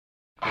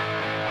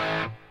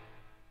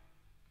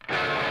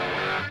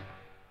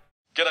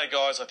G'day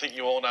guys, I think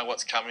you all know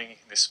what's coming in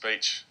this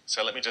speech,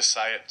 so let me just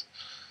say it.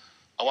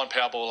 I won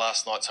Powerball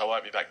last night, so I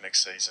won't be back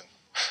next season.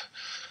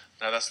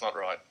 No, that's not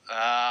right.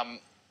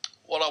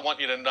 What I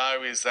want you to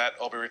know is that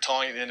I'll be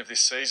retiring at the end of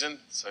this season,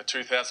 so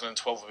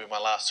 2012 will be my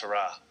last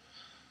hurrah.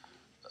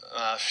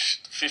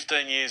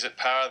 15 years at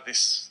Para,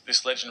 this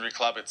legendary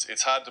club,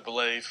 it's hard to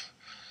believe.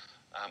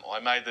 I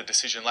made the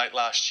decision late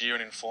last year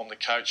and informed the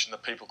coach and the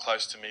people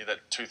close to me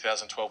that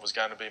 2012 was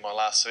going to be my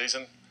last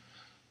season.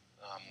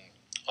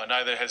 I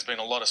know there has been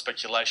a lot of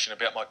speculation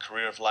about my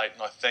career of late,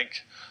 and I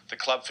thank the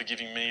club for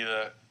giving me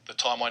the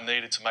time I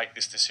needed to make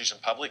this decision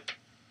public.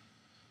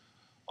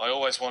 I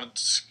was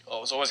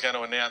always going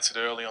to announce it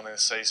early on in the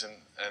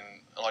season,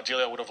 and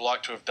ideally I would have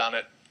liked to have done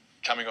it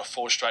coming off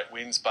 4 straight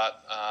wins,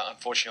 but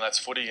unfortunately that's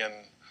footy and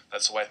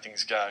that's the way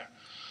things go.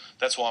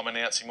 That's why I'm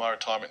announcing my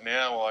retirement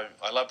now.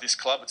 I love this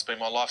club. It's been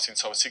my life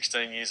since I was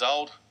 16 years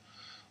old.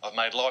 I've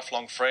made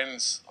lifelong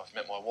friends. I've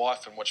met my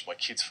wife and watched my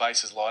kids'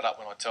 faces light up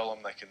when I tell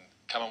them they can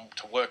come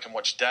to work and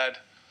watch Dad.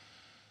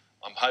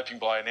 I'm hoping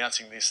by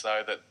announcing this,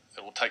 though, that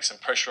it will take some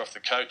pressure off the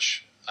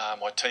coach,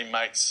 my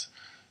teammates,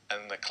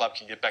 and the club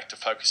can get back to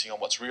focusing on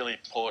what's really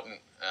important,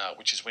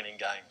 which is winning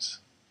games.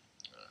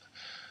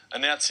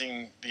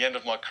 Announcing the end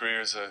of my career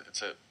is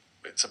it's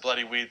a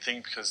bloody weird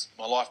thing because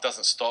my life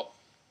doesn't stop.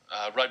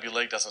 Rugby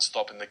league doesn't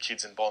stop, and the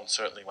kids in Bond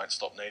certainly won't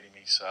stop needing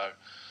me. So,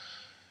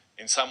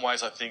 in some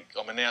ways, I think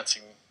I'm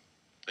announcing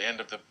the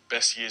end of the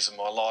best years of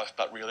my life,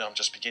 but really I'm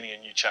just beginning a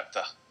new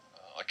chapter.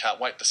 I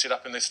can't wait to sit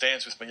up in the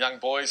stands with my young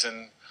boys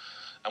and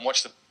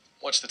watch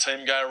the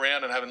team go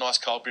around and have a nice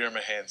cold beer in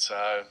my hand.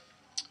 So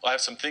I have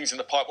some things in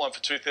the pipeline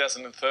for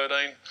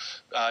 2013,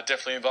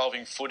 definitely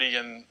involving footy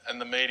and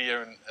the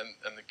media and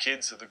the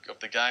kids of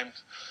the game.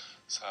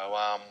 So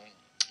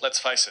let's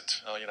face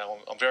it, I'm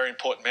a very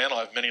important man. I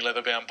have many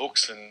leather-bound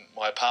books and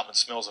my apartment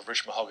smells of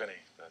rich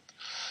mahogany. But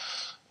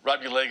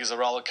rugby league is a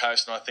roller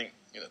coaster, and I think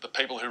the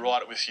people who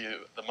ride it with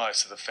you the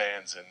most are the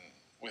fans, and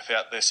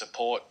without their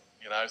support,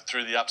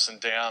 through the ups and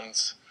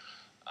downs,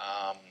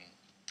 I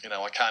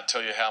can't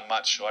tell you how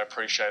much I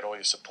appreciate all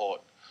your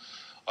support.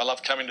 I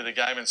love coming to the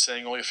game and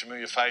seeing all your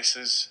familiar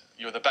faces.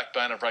 You're the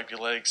backbone of rugby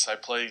league, so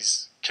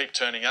please keep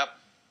turning up.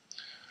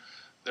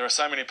 There are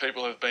so many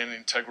people who have been an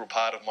integral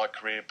part of my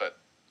career, but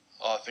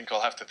I think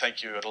I'll have to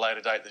thank you at a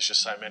later date. There's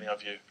just so many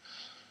of you.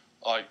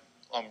 I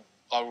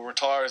will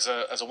retire as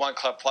a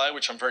one-club player,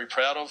 which I'm very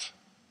proud of,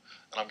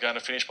 and I'm going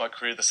to finish my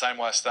career the same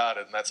way I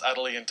started, and that's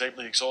utterly and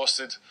deeply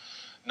exhausted,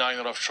 knowing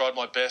that I've tried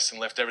my best and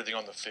left everything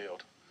on the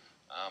field.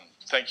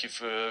 Thank you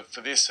for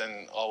this,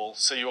 and I will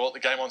see you all at the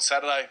game on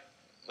Saturday.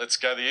 Let's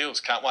go the Eels.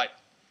 Can't wait.